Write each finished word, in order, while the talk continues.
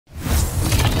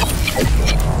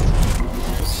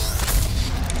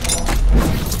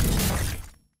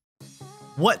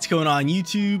What's going on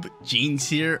YouTube? James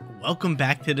here. Welcome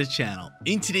back to the channel.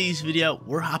 In today's video,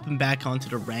 we're hopping back onto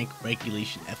the rank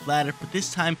regulation F ladder, but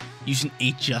this time using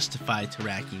a justified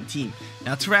Terrakion team.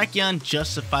 Now Terrakion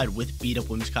justified with beat up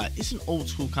Whimsicott is an old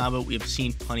school combo we have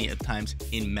seen plenty of times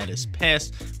in metas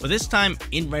past, but this time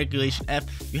in regulation F,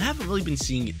 you haven't really been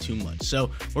seeing it too much. So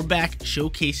we're back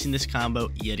showcasing this combo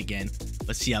yet again.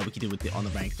 Let's see how we can do with it on the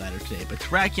rank ladder today. But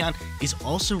Terrakion is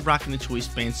also rocking the choice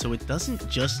band, so it doesn't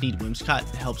just need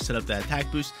Whimsicott to help set up that attack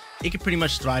boost. It can pretty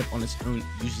much thrive on its own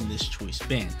using this choice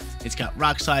band. It's got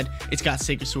Rock Slide, it's got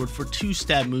Sacred Sword for 2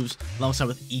 stab moves alongside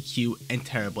with EQ and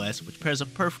Tera Blast, which pairs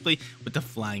up perfectly with the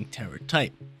Flying Terror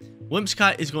type.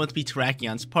 Whimsicott is going to be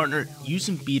Terrakion's partner,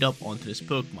 using beat up onto this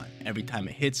Pokemon. Every time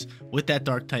it hits with that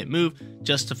dark type move,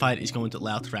 Justified is going to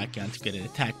allow Terrakion to get an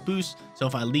attack boost. So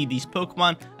if I lead these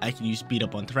Pokemon, I can use beat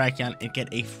up on Terrakion and get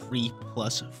a free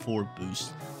 +4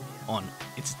 boost on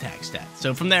its attack stat.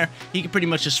 So from there, he can pretty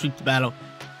much just sweep the battle,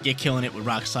 get killing it with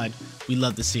Rock Slide. We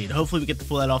love to see it. Hopefully we get to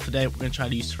pull that off today. We're going to try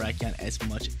to use Terrakion as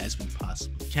much as we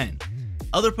possibly can.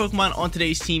 Other Pokemon on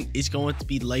today's team is going to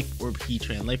be Life Orb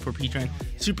Heatran. Life Orb Heatran,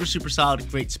 super solid,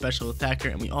 great special attacker,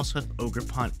 and we also have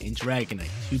Ogerpon and Dragonite,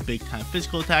 2 big time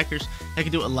physical attackers that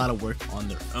can do a lot of work on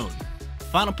their own.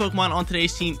 Final Pokemon on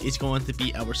today's team is going to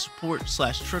be our support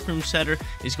 / Trick Room setter,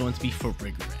 is going to be for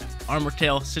Rigorap. Armor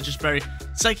Tail, Citrus Berry,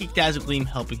 Psychic Dazzle Gleam,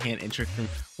 Helping Hand, and Trick Room,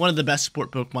 one of the best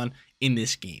support Pokemon in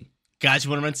this game. Guys, you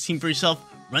want to rent the team for yourself?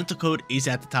 Rental code is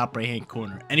at the top right hand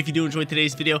corner. And if you do enjoy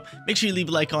today's video, make sure you leave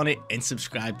a like on it and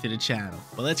subscribe to the channel.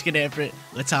 But let's get after it.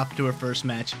 Let's hop into our first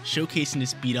match, showcasing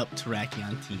this beat up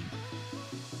Terrakion team.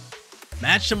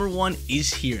 Match number 1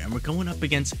 is here, and we're going up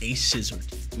against a Scizor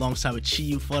alongside with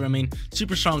Chi-Yu, Fluttermane,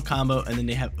 super strong combo, and then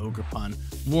they have Ogerpon,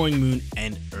 Roaring Moon,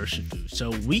 and Urshifu.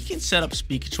 So we can set up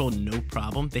speed control no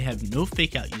problem. They have no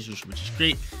fake out users, which is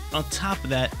great. And on top of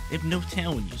that, they have no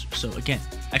Tailwind users. So again,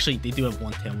 actually they do have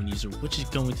one Tailwind user, which is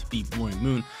going to be Roaring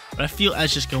Moon. But I feel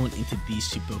as just going into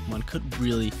these 2 Pokemon could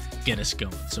really get us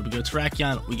going. So we go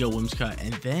Terrakion, we go Whimsicott,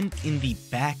 and then in the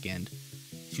back end,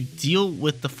 to deal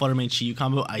with the Fluttermane Chi-Yu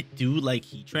combo, I do like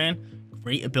Heatran.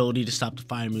 Great ability to stop the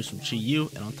fire moves from Chi-Yu,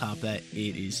 and on top of that,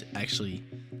 it is actually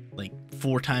like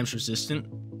 4 times resistant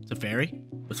to Fairy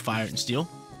with Fire and Steel.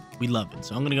 We love it.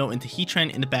 So I'm going to go into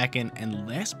Heatran in the back end, and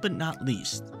last but not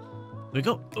least, we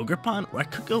go Ogerpon, or I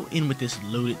could go in with this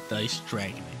Loaded Dice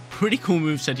Dragonite. Pretty cool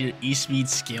moveset here, E-Speed,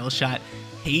 Scale Shot,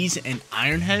 Haze, and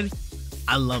Iron Head.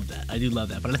 I love that. I do love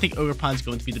that. But I think Ogerpon is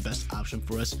going to be the best option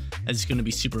for us, as it's going to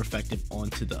be super effective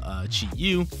onto the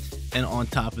Chi-Yu. And on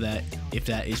top of that, if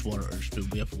that is Water Urshifu,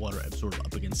 we have Water Absorb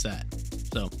up against that.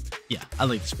 So, yeah, I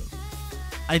like this Pokemon.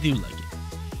 I do like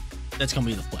it. That's going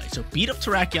to be the play. So, beat up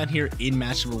Terrakion here in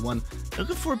match number 1.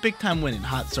 Looking for a big time win and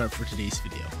hot start for today's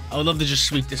video. I would love to just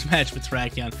sweep this match with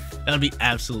Terrakion. That would be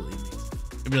absolutely amazing.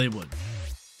 It really would.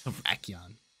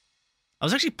 Terrakion. I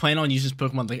was actually planning on using this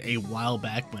Pokemon like a while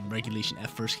back when Regulation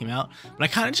F first came out, but I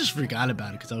kind of just forgot about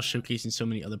it because I was showcasing so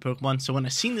many other Pokemon. So when I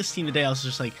seen this team today, I was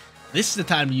just like, this is the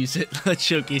time to use it. Let's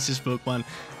showcase this Pokemon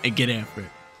and get after it.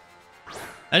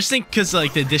 I just think because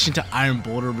like the addition to Iron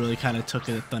Boulder really kind of took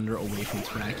the thunder away from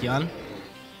Terrakion.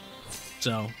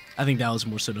 So I think that was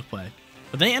more so the play.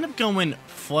 But they end up going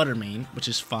Fluttermane, which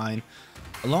is fine,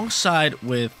 alongside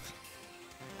with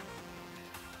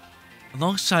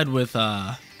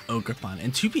Ogerpon.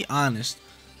 And to be honest,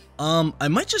 I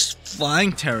might just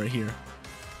Flying Terror here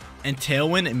and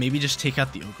Tailwind and maybe just take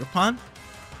out the Ogerpon.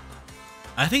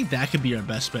 I think that could be our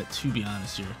best bet, to be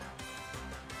honest here.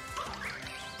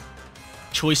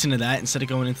 Choice into that instead of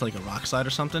going into like a Rock Slide or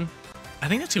something. I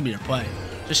think that's gonna be our play.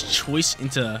 Just choice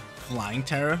into Flying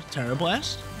Terror, Tera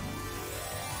Blast,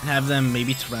 and have them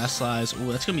maybe Terrasilize.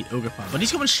 Oh, that's gonna be Ogerpon, but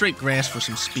he's going straight Grass for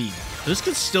some speed. So this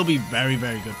could still be very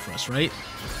good for us, right?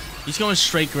 He's going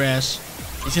straight Grass.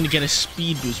 He's going to get a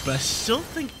speed boost, but I still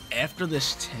think after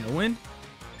this Tailwind,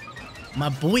 my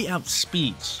boy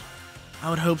outspeeds. I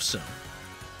would hope so.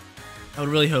 I would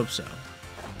really hope so.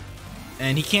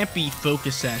 And he can't be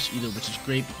Focus Sash either, which is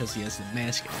great because he has the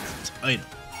mask as its item.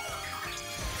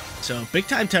 So, big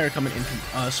time Terror coming in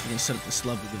from us. We're going to set up this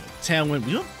lovely little Tailwind.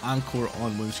 We have Encore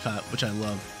on Whimsicott, which I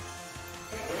love.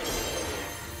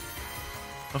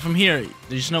 But from here,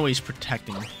 there's no way he's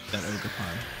protecting that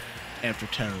Ogerpon after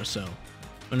Terra, so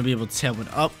we're going to be able to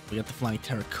Tailwind up. We got the Flying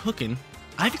Terror cooking.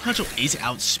 Ivy Control is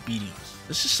outspeeding us.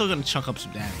 This is still going to chunk up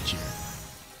some damage here.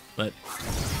 But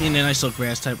being a nice little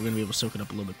Grass type, we're going to be able to soak it up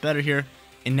a little bit better here.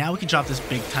 And now we can drop this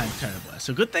big time Tera Blast.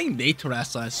 So good thing they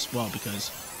Terrasilize as well,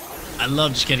 because I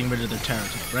love just getting rid of their Terra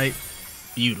type, right?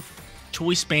 Beautiful.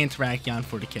 Choice Band Terrakion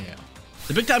for the KO.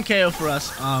 The big time KO for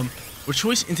us. We're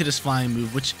choice into this flying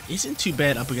move, which isn't too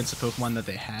bad up against the Pokemon that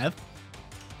they have.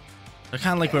 They're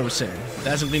kind of like where we're sitting.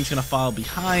 Dazzling's going to follow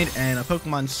behind, and a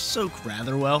Pokemon soak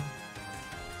rather well.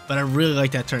 But I really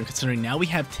like that turn, considering now we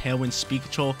have Tailwind Speed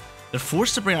Control. They're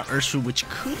forced to bring out Urshifu, which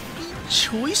could be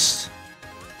choice.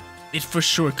 It for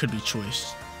sure could be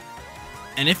choice.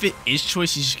 And if it is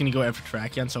choice, he's just going to go after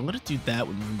Terrakion. So I'm going to do that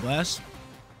with Moonblast.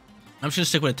 I'm just going to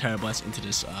stick with a Tera Blast into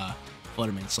this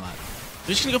Flutter Mane slot. We're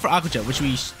just going to go for Aqua Jet, which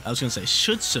I was going to say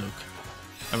should soak.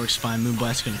 That works fine.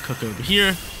 Moonblast is going to cook over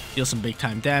here, deal some big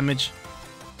time damage.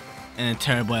 And then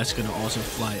Tera Blast is going to also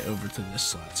fly over to this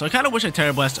slot. So I kind of wish I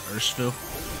Tera Blast to Urshifu.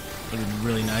 Would have been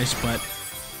really nice, but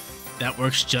that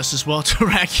works just as well.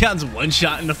 Terrakion's one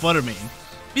shot in the Flutter Mane.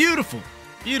 Beautiful.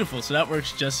 Beautiful. So that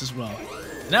works just as well.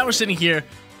 Now we're sitting here.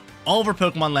 All of our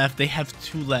Pokemon left. They have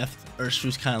 2 left.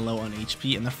 Urshifu's kind of low on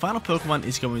HP. And the final Pokemon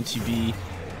is going to be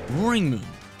Roaring Moon.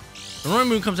 The Roaring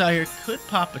Moon comes out here. Could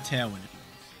pop a Tailwind.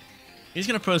 He's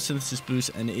going to Photosynthesis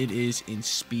boost, and it is in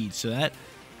speed. So that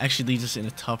actually leaves us in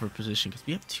a tougher position because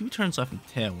we have 2 turns left in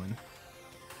Tailwind.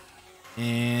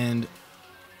 And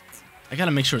I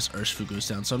gotta make sure his Urshifu goes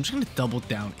down, so I'm just gonna double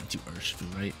down into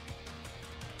Urshifu, right?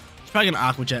 He's probably gonna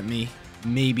Aqua Jet me,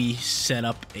 maybe set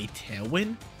up a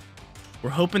Tailwind. We're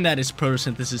hoping that his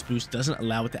Photosynthesis boost doesn't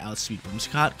allow it to outspeed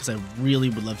Whimsicott, because I really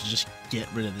would love to just get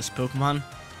rid of this Pokemon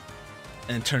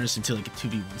and turn this into like a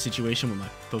 2v1 situation with my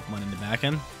Pokemon in the back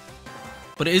end.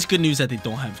 But it is good news that they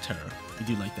don't have Terra. We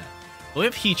do like that. But we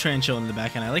have Heatran chilling in the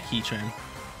back end. I like Heatran.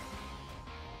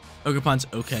 Ogerpon's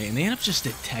okay, and they end up just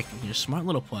detecting here. Smart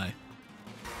little play.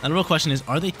 Now the real question is,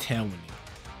 are they Tailwinding?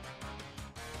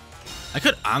 I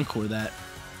could Encore that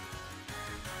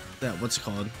what's it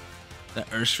called? That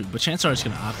Urshifu, but chances are it's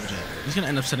going to Aqua Jet. He's going to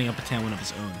end up setting up a Tailwind of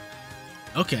his own.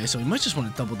 Okay, so he might just want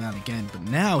to double down again, but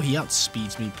now he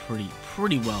outspeeds me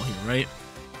pretty well here, right?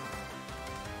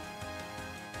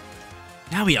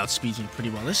 Now he outspeeds me pretty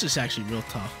well. This is actually real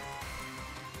tough.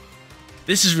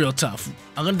 This is real tough.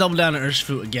 I'm going to double down on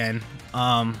Urshifu again.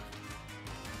 I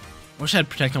wish I had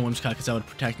Protect on Whimsicott because I would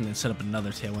protect and then set up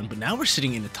another Tailwind. But now we're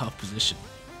sitting in a tough position.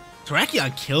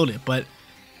 Terrakion killed it, but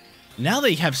now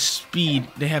they have speed.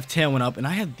 They have Tailwind up, and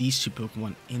I have these 2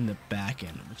 Pokemon in the back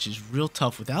end, which is real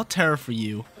tough without Terra for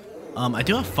you. I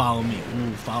do have Follow Me.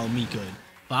 Ooh, Follow Me good.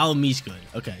 Follow Me's good.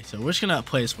 Okay, so we're just going to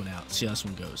play this one out, see how this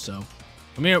one goes. So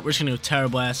from here, we're just going to go Tera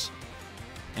Blast,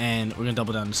 and we're going to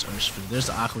double down this Urshifu. There's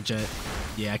the Aqua Jet.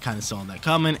 Yeah, I kind of saw that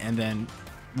coming, and then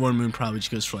Roaring Moon probably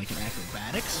just goes for like an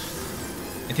Acrobatics.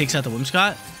 It takes out the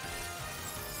Whimsicott.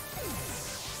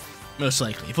 Most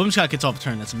likely. If Whimsicott gets off the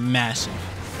turn, that's massive.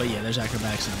 But yeah, there's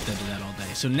Acrobatics and I'm dead to that all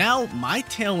day. So now my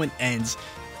Tailwind ends.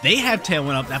 They have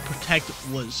Tailwind up. That Protect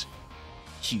was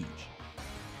huge.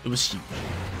 It was huge.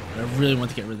 But I really want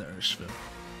to get rid of the Urshifu.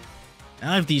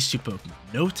 Now I have these 2 Pokemon.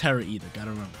 No Terra either.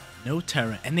 Gotta remember. No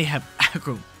Terra. And they have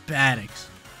Acrobatics.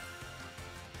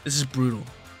 This is brutal.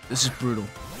 This is brutal.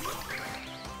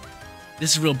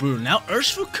 This is real brutal. Now,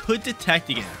 Urshifu could detect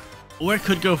again. Or it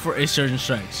could go for a Surge and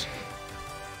Strikes.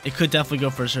 It could definitely go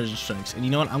for a Surge and Strikes. And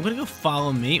you know what? I'm going to go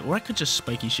Follow Me. Or I could just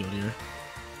Spiky Shield here.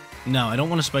 No, I don't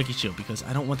want a Spiky Shield because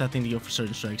I don't want that thing to go for Surge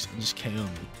and Strikes and just KO me.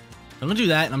 I'm going to do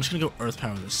that, and I'm just going to go Earth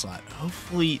Power this slot.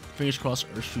 Hopefully, fingers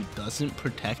crossed, Urshifu doesn't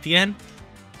protect again.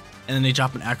 And then they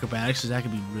drop an Acrobatics, because that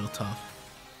could be real tough.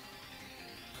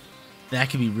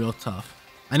 That could be real tough.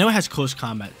 I know it has close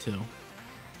combat, too.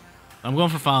 I'm going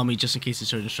for Follow Me just in case the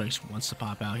Surge and Strikes wants to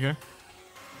pop out here.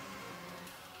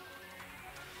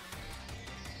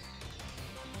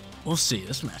 We'll see.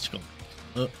 This match is going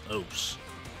to be close.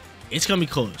 It's going to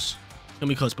be close. It's going to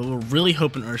be close, but we're really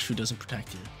hoping Urshifu doesn't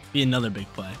protect here. Be another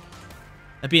big play.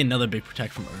 That'd be another big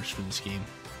protect from Urshifu this game.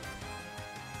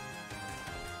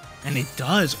 And it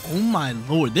does. Oh my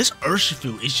lord. This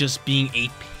Urshifu is just being a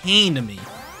pain to me.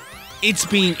 It's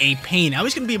being a pain. Now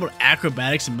he's going to be able to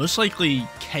Acrobatics and most likely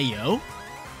KO.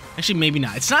 Actually, maybe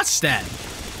not. It's not stat.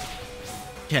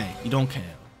 Okay, you don't KO.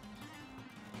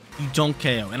 You don't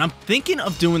KO. And I'm thinking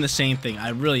of doing the same thing. I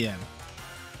really am.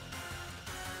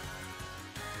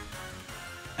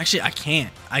 Actually, I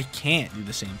can't. I can't do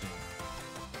the same thing.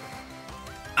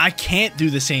 I can't do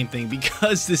the same thing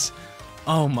because this...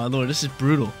 Oh my lord, this is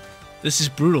brutal. This is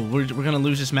brutal. We're going to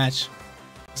lose this match.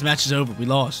 This match is over. We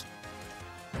lost.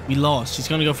 We lost. He's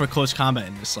going to go for a close combat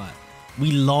in this slot.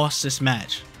 We lost this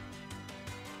match.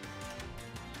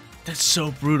 That's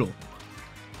so brutal.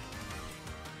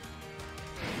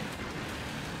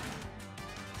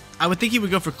 I would think he would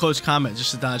go for close combat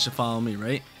just to dodge to Follow Me,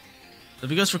 right? So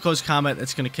if he goes for close combat,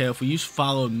 that's going to KO. If we use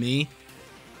Follow Me,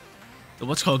 the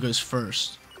what's called goes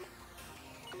first.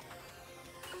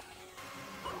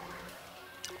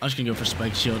 I'm just going to go for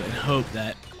Spike Shield and hope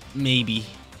that maybe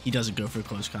he doesn't go for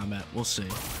close combat. We'll see.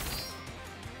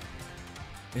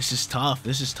 This is tough.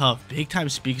 This is tough. Big time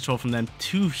speed control from them.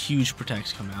 2 huge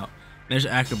protects come out. There's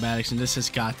acrobatics, and this has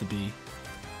got to be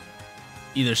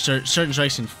either certain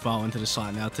strikes can fall into the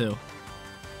slot now too.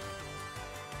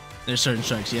 There's certain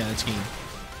strikes. Yeah, that's game.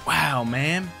 Wow,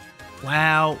 man.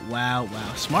 Wow, wow,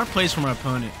 wow. Smart plays from our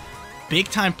opponent. Big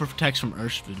time protects from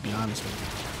Urshifu, to be honest with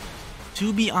you.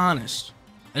 To be honest,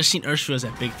 I just seen Urshifu as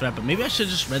that big threat, but maybe I should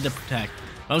have just read the protect.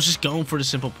 I was just going for the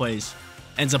simple plays.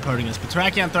 Ends up hurting us. But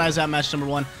Terrakion thrives out match number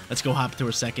 1. Let's go hop to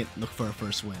our second. Look for our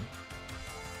first win.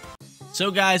 So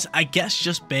guys, I guess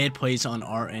just bad plays on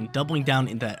our end. Doubling down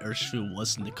into that Urshifu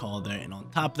wasn't the call there. And on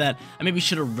top of that, I maybe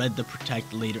should have read the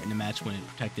protect later in the match when it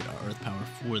protected our Earth Power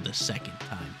for the second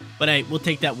time. But hey, we'll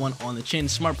take that one on the chin.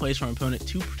 Smart plays from our opponent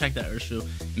to protect that Urshifu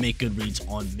and make good reads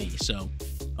on me. So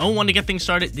 0-1 to get things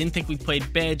started. Didn't think we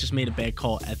played bad, just made a bad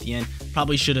call at the end.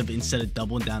 Probably should have, instead of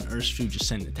doubling down Urshifu, just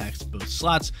sending attacks to both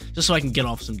slots, just so I can get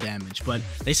off some damage. But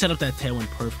they set up that Tailwind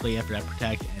perfectly after that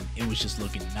protect, and it was just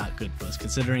looking not good for us,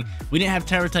 considering we didn't have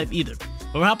Terra type either.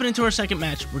 But we're hopping into our second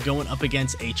match. We're going up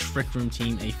against a Trick Room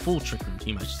team, a full Trick Room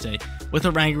team, I should say, with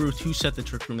a Rangaroo to set the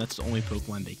Trick Room. That's the only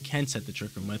Pokemon they can set the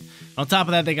Trick Room with. And on top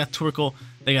of that, they got Torkoal,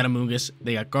 they got Amoonguss,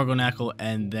 they got Gargoyle,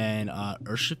 and then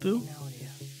Urshifu?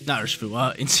 Not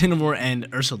Urshifu, Incineroar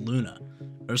and Ursaluna.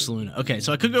 Okay,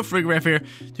 so I could go Frigoraph here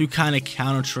to kind of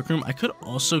counter Trick Room. I could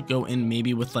also go in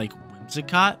maybe with like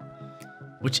Whimsicott,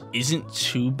 which isn't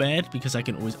too bad because I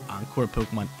can always Encore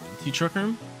Pokemon into Trick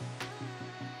Room.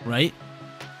 Right?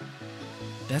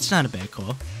 That's not a bad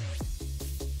call.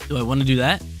 Do I want to do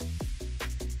that?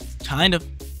 Kind of.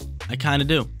 I kind of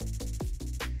do.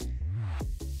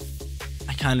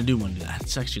 I kind of do want to do that.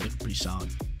 It's actually looking pretty solid.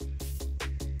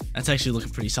 That's actually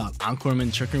looking pretty solid. Encore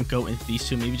and Trick Room go into these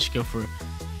two. Maybe just go for a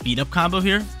beat up combo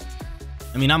here.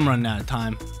 I mean, I'm running out of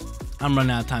time. I'm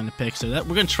running out of time to pick. So that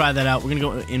we're going to try that out. We're going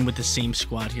to go in with the same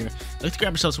squad here. Let's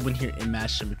grab ourselves a win here in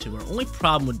match number 2. Our only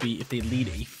problem would be if they lead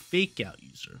a fake out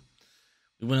user.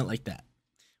 We wouldn't like that.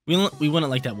 We wouldn't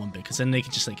like that one bit, because then they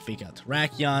can just like fake out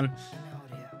Terrakion.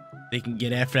 They can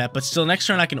get after that. But still, next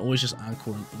turn I can always just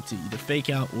Encore into either fake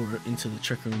out or into the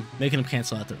Trick Room, making them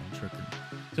cancel out their own Trick Room.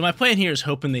 So my plan here is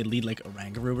hoping they lead like a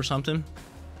Rangaroo or something.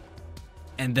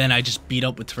 And then I just beat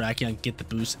up with Terrakion, get the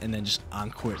boost, and then just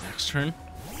Encore it next turn.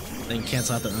 They can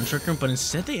cancel out their own Trick Room, but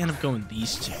instead they end up going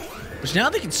these two. Which now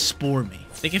they can Spore me.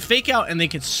 They can fake out and they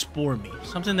can Spore me.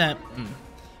 Something that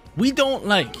we don't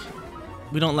like.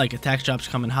 We don't like. Attack drops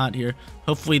coming hot here.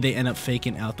 Hopefully they end up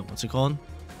faking out the, what's it called?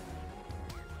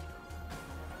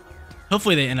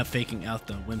 Hopefully they end up faking out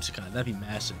the Whimsicott. That'd be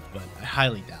massive, but I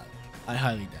highly doubt it. I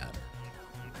highly doubt it.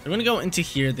 They're going to go into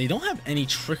here. They don't have any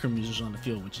Trick Room users on the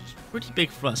field, which is pretty big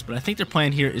for us. But I think their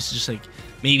plan here is just like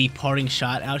maybe parting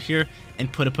shot out here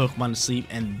and put a Pokemon to sleep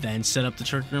and then set up the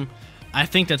Trick Room. I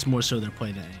think that's more so their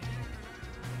play than anything.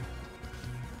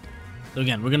 So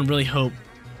again, we're going to really hope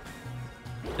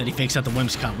that he fakes out the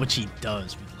Whimsicott, which he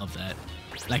does. We love that.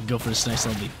 And I can go for this nice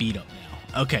lovely beat up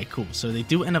now. Okay, cool. So they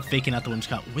do end up faking out the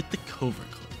Whimsicott with the Covert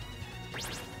Cloak.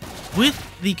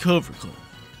 With the Covert Cloak.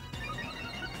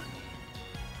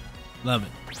 Love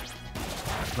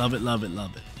it. Love it, love it,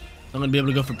 love it. I'm going to be able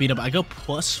to go for beat up. I go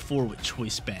 +4 with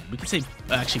Choice Band. We could say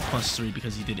actually +3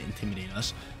 because he did intimidate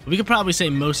us. But we could probably say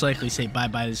most likely say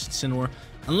bye-bye to Incineroar.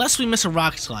 Unless we miss a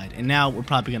Rock Slide. And now we're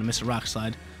probably going to miss a Rock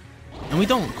Slide. And we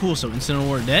don't. Cool. So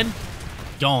Incineroar dead.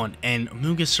 Gone. And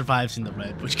Amoonguss survives in the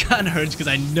red. Which kind of hurts because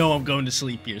I know I'm going to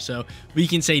sleep here. So we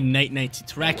can say night-night to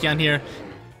Terrakion here.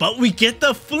 But we get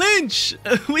the flinch.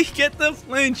 We get the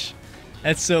flinch.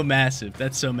 That's so massive.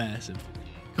 That's so massive.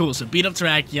 Cool. So beat up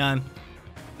Terrakion.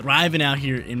 Thriving out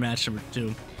here in match number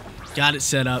 2. Got it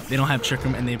set up. They don't have Trick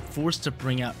Room, and they're forced to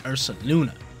bring out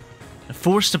Ursaluna. They're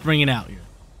forced to bring it out here.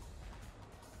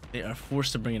 They are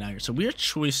forced to bring it out here. So we are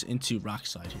choice into Rock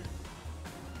Slide here.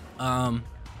 I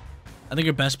think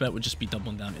our best bet would just be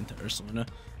doubling down into Ursaluna.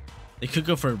 They could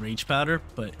go for a Rage Powder,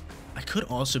 but I could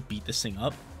also beat this thing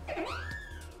up.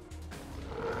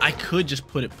 I could just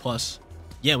put it plus.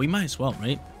 Yeah, we might as well,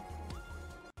 right?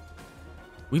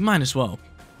 We might as well.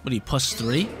 What are you,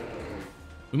 +3?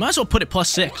 We might as well put it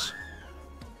 +6.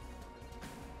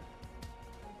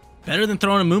 Better than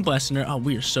throwing a Moonblast in there. Oh,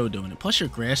 we are so doing it. Plus your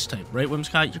Grass type, right,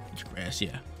 Whimsicott? You're Grass,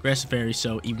 yeah. Grass is Fairy,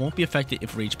 so he won't be affected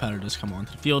if Rage Powder does come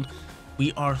onto the field.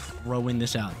 We are throwing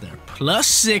this out there.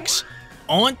 +6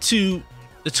 onto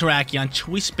the Terrakion.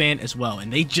 Choice Band as well.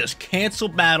 And they just cancel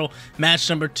battle. Match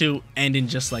number 2 ending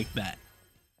just like that.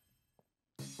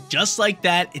 Just like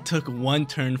that, it took one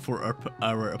turn for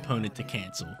our opponent to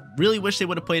cancel. Really wish they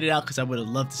would have played it out because I would have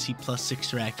loved to see +6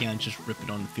 Terrakion just rip it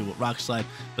on the field with Rock Slide.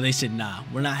 But they said, nah,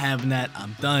 we're not having that.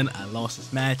 I'm done. I lost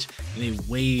this match. And they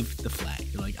waved the flag.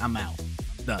 They're like, I'm out.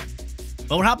 Done.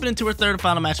 But we're hopping into our third and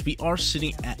final match. We are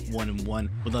sitting at 1-1.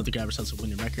 We'd love to grab ourselves a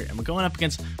winning record. And we're going up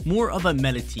against more of a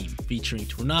meta team featuring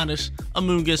Tornadus,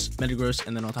 Amoonguss, Metagross,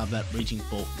 and then on top of that, Raging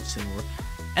Bolt and Incineroar.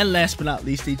 And last but not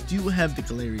least, they do have the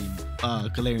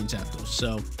Galarian Zapdos.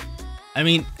 So, I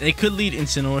mean, they could lead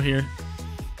Incineroar here.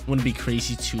 Wouldn't be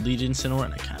crazy to lead Incineroar.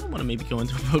 And I kind of want to maybe go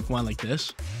into a Pokemon like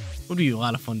this. Would be a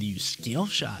lot of fun to use Scale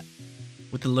Shot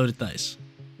with the loaded dice.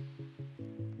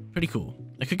 Pretty cool.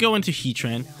 I could go into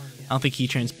Heatran. I don't think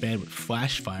Heatran's bad with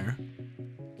Flash Fire.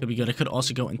 Could be good. I could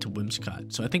also go into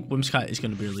Whimsicott. So I think Whimsicott is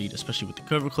going to be a lead, especially with the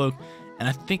Covert Cloak. And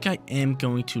I think I am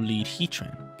going to lead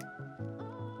Heatran.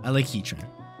 I like Heatran.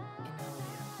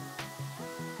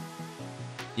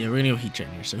 Yeah, we're going to go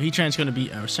Heatran here. So Heatran's going to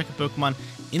be our second Pokemon.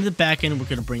 In the back end, we're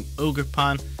going to bring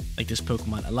Ogerpon. Like this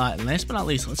Pokemon a lot. And last but not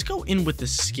least, let's go in with the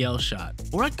Scale Shot.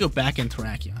 Or I could go back in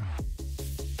Terrakion.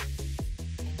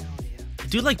 I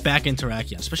do like back in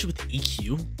Terrakion, especially with the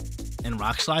EQ and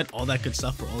Rock Slide, all that good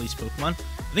stuff for all these Pokemon.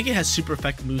 I think it has super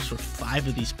effective moves for 5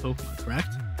 of these Pokemon, correct?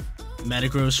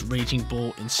 Metagross, Raging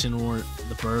Bolt, Incineroar,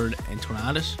 the Bird, and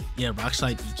Tornadus. Yeah, Rock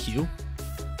Slide EQ.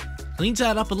 Cleans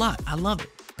that up a lot. I love it.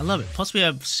 I love it. Plus, we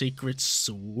have Sacred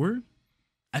Sword.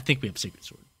 I think we have Sacred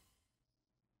Sword.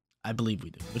 I believe we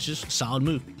do, which is a solid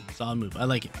move. Solid move. I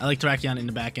like it. I like Terrakion in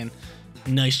the back end.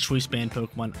 Nice choice band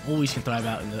Pokemon. Always can thrive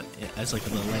out as like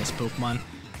the last Pokemon.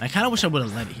 And I kind of wish I would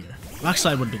have let it here. Rock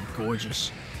Slide would have been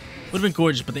gorgeous. Would have been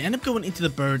gorgeous, but they end up going into the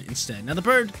Bird instead. Now, the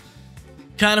Bird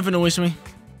kind of annoys me.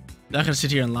 Not going to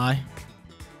sit here and lie.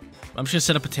 I'm just going to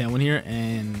set up a Tailwind here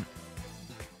and...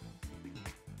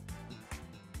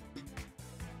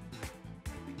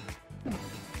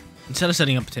 Instead of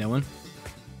setting up a Tailwind...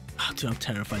 Oh, dude, I'm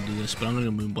terrified to do this, but I'm going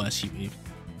to Moonblast Heat Wave.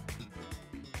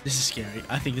 This is scary.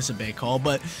 I think this is a bad call,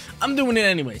 but I'm doing it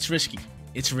anyway. It's risky.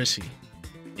 It's risky.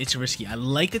 It's risky. I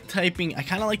like the typing. I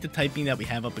kind of like the typing that we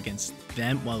have up against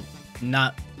them. Well,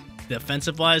 not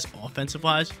defensive-wise,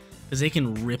 offensive-wise, because they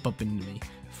can rip up into me.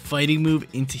 Fighting move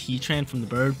into Heatran from the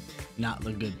Bird, not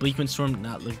look good. Bleak Windstorm,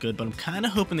 not look good, but I'm kind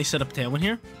of hoping they set up Tailwind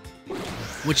here,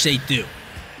 which they do.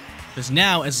 Because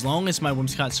now, as long as my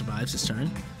Whimsicott survives this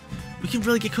turn, we can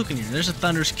really get cooking here. There's a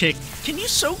Thunderous Kick. Can you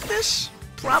soak this?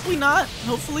 Probably not,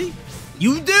 hopefully.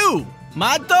 You do!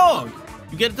 My dog!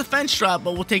 You get a defense drop,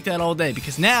 but we'll take that all day.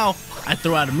 Because now, I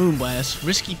throw out a Moonblast.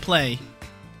 Risky play.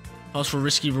 Calls for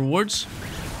risky rewards.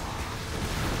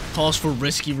 Calls for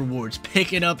risky rewards.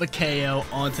 Picking up a KO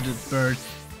onto the Bird.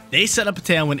 They set up a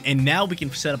Tailwind, and now we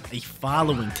can set up a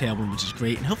following Tailwind, which is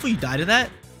great. And hopefully you die to that.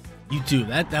 You do.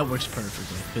 That works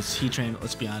perfectly. Because Heatran,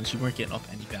 let's be honest, you weren't getting off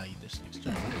any value this next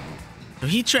turn. So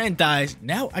Heatran dies.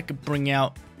 Now I could bring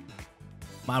out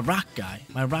my rock guy,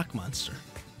 my rock monster.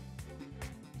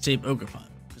 Save Ogerpon,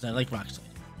 because I like Rock Slide.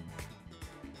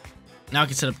 Now I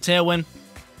can set up Tailwind.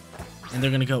 And they're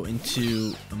going to go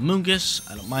into Amoonguss.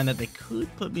 I don't mind that. They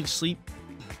could put me to sleep.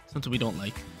 Something we don't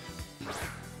like.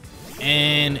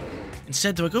 And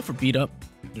instead, do I go for Beat Up?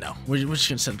 No. We're just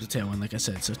going to set up the Tailwind, like I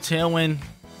said. So Tailwind.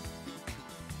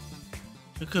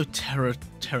 Could go Tera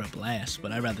Blast,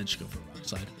 but I'd rather just go for Rock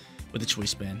Slide with a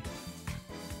Choice Band.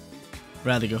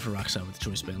 Rather go for Rock Slide with a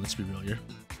Choice Band. Let's be real here.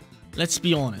 Let's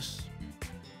be honest.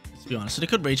 Let's be honest. So they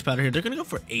could Rage Powder here. They're going to go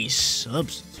for a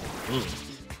Substitute. Ugh.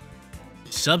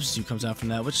 Substitute comes out from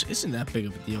that, which isn't that big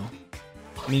of a deal.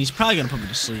 I mean, he's probably going to put me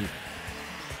to sleep,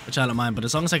 which I don't mind, but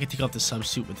as long as I can take off the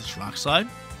Substitute with this Rock Slide,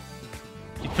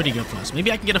 it'd be pretty good for us.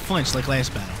 Maybe I can get a flinch like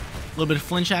last battle. A little bit of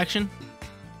flinch action.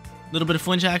 A little bit of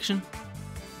flinch action.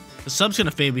 The Sub's going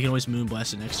to fade, we can always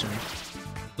Moonblast it next turn.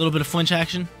 A little bit of flinch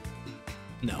action.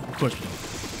 No, of course we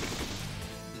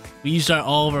don't. We used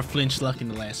all of our flinch luck in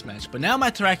the last match, but now my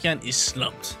Terrakion is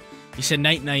slumped. He said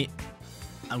night-night.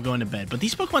 I'm going to bed. But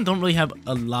these Pokemon don't really have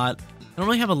a lot. They don't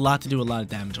really have a lot to do a lot of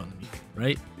damage on them,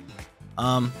 right?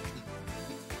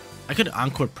 I could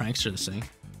Encore Prankster this thing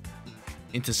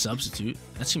into Substitute.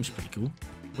 That seems pretty cool.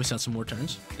 Waste out some more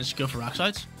turns. Let's just go for Rock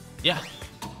Slides. Yeah.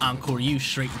 Encore you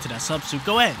straight into that Substitute.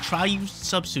 Go ahead. Try use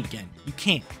Substitute again. You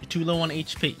can't. You're too low on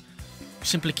HP. You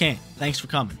simply can't. Thanks for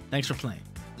coming. Thanks for playing.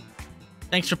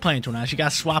 Thanks for playing, Tornadus. You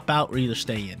gotta swap out or either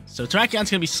stay in. So Terrakion's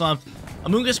gonna be slumped.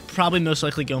 Amoonguss probably most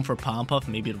likely going for a Palm Puff.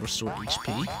 Maybe it'll restore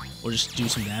HP. Or just do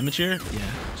some damage here.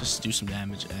 Yeah, just do some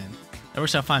damage. And that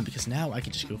works out fine because now I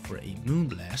can just go for a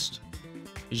Moonblast.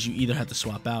 Because you either have to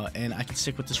swap out. And I can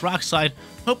stick with this Rock Slide,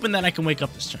 hoping that I can wake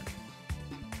up this turn.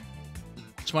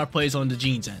 Smart plays on the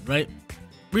Gene's end, right?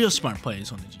 Real smart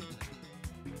plays on the Gene's end.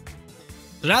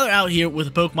 So now they're out here with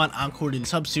a Pokemon Encore in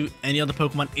substitute, and the other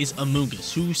Pokemon is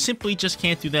Amoonguss, who simply just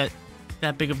can't do that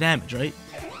big of damage, right?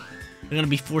 They're going to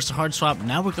be forced to hard swap.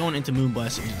 Now we're going into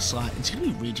Moonblast into the slot. It's going to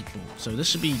be Raging Bull. So this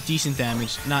should be decent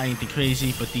damage. Not anything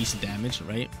crazy, but decent damage,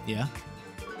 right? Yeah.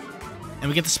 And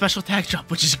we get the special attack drop,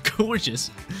 which is gorgeous.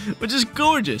 Which is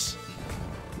gorgeous.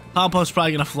 Pompo's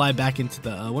probably going to fly back into the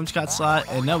Whimsicott slot.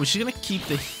 And no, she's going to keep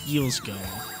the heals going.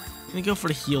 I'm going to go for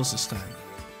the heals this time.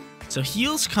 So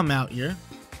heals come out here.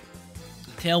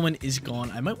 Tailwind is gone.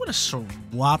 I might want to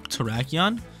swap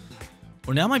Terrakion.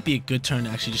 Or now might be a good turn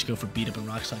to actually just go for Beat Up and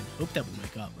Rock Slide. Hope that will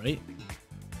wake up, right?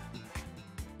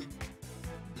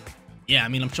 Yeah, I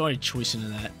mean, I'm already choosing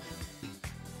that.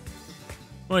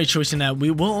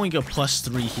 We will only go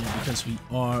 +3 here because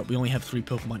we only have 3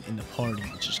 Pokemon in the party,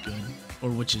 which is good. Or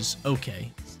which is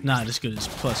okay. It's not as good as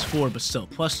 +4, but still.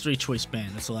 +3 choice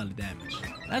band. That's a lot of damage.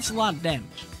 That's a lot of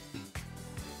damage.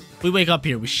 If we wake up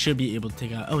here, we should be able to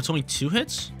take out... Oh, it's only 2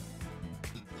 hits?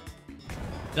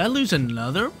 Did I lose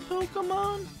another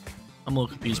Pokemon? I'm a little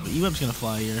confused, but E-Web's gonna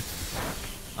fly here.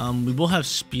 We will have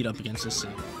speed up against this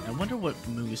thing. I wonder what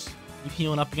move is... You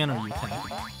healing up again, or are you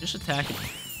attacking? Just attacking.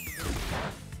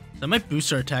 So I might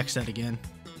boost our attack stat again,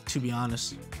 to be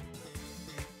honest.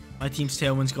 My team's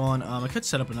Tailwind's gone. I could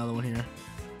set up another one here.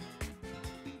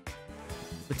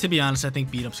 But to be honest, I think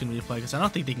Beat Up's gonna be the play, because I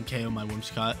don't think they can KO my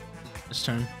Whimsicott this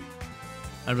turn.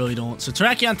 I really don't. So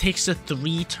Terrakion takes the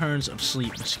 3 turns of sleep,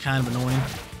 which is kind of annoying.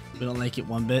 We don't like it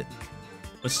one bit.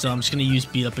 But still, I'm just going to use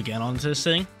Beat Up again onto this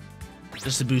thing.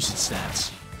 Just to boost its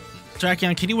stats.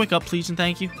 Terrakion, can you wake up, please, and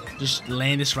thank you? Just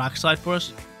land this Rock Slide for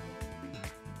us.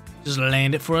 Just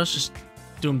land it for us. Just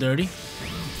do him dirty.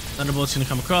 Thunderbolt's going to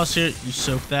come across here. You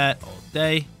soak that all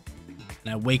day.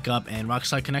 And I wake up and Rock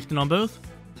Slide connecting on both.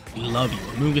 We love you.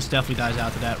 Amoonguss definitely dies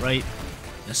out to that, right?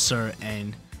 Yes, sir.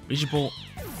 And Raging Bull...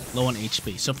 low on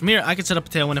HP. So from here, I can set up a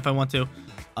Tailwind if I want to.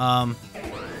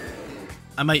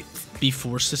 I might be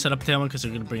forced to set up a Tailwind because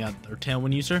they're going to bring out their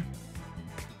Tailwind user.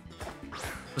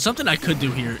 But something I could do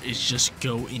here is just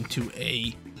go into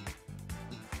a...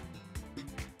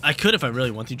 I could, if I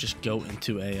really want to, just go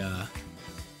into a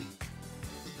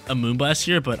Moonblast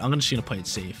here, but I'm just going to play it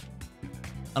safe.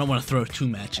 I don't want to throw 2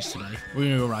 matches today. We're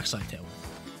going to go Rock Slide Tailwind.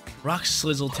 Rock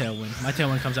Slizzle Tailwind. My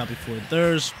Tailwind comes out before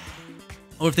theirs.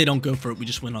 Or if they don't go for it, we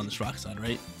just win on this Rock Slide,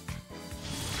 right?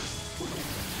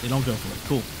 They don't go for it.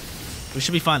 Cool. We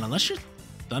should be fine. Unless you're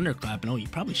Thunderclapping. Oh, you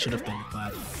probably should have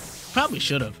Thunderclapped. Probably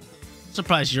should have.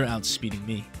 Surprised you're outspeeding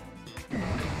me.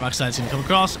 Rock Slide's going to come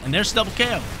across, and there's double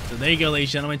KO. So there you go,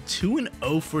 ladies and gentlemen.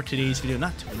 2-0 for today's video.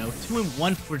 Not 2-0.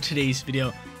 2-1 for today's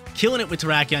video. Killing it with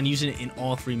Terrakion, using it in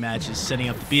all 3 matches, setting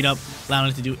up the Beat Up,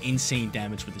 allowing it to do insane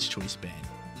damage with his choice band.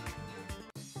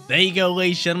 There you go,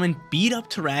 ladies and gentlemen. Beat up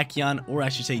Terrakion, or I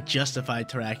should say justified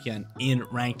Terrakion in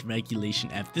Ranked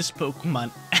Regulation F. This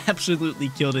Pokemon absolutely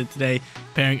killed it today,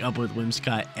 pairing up with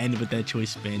Whimsicott and with that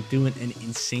choice band, doing an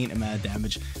insane amount of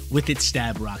damage with its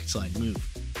Stab Rock Slide move.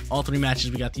 All 3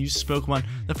 matches we got to use this Pokemon.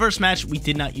 The first match, we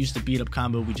did not use the Beat Up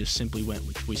combo. We just simply went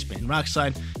with choice band Rock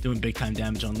Slide, doing big time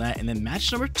damage on that. And then match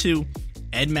number 2,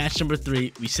 and match number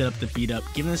 3, we set up the Beat Up,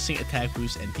 giving this thing attack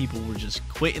boost, and people were just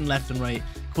quitting left and right,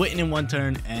 quitting in one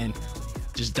turn, and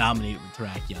just dominated with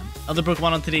Terrakion. Other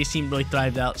Pokemon on today's team really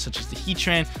thrived out, such as the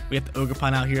Heatran. We have the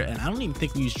Ogerpon out here, and I don't even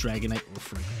think we used Dragonite or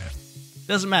Frigoraptor.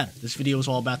 Doesn't matter. This video is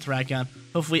all about Terrakion.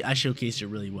 Hopefully, I showcased it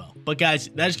really well. But guys,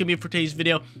 that is going to be it for today's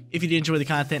video. If you did enjoy the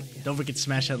content, don't forget to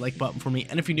smash that like button for me.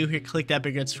 And if you're new here, click that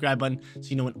big red subscribe button so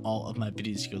you know when all of my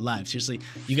videos go live. Seriously,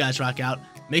 you guys rock out.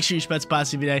 Make sure you spread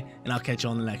positive every day, and I'll catch you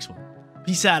on the next one.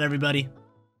 Peace out, everybody.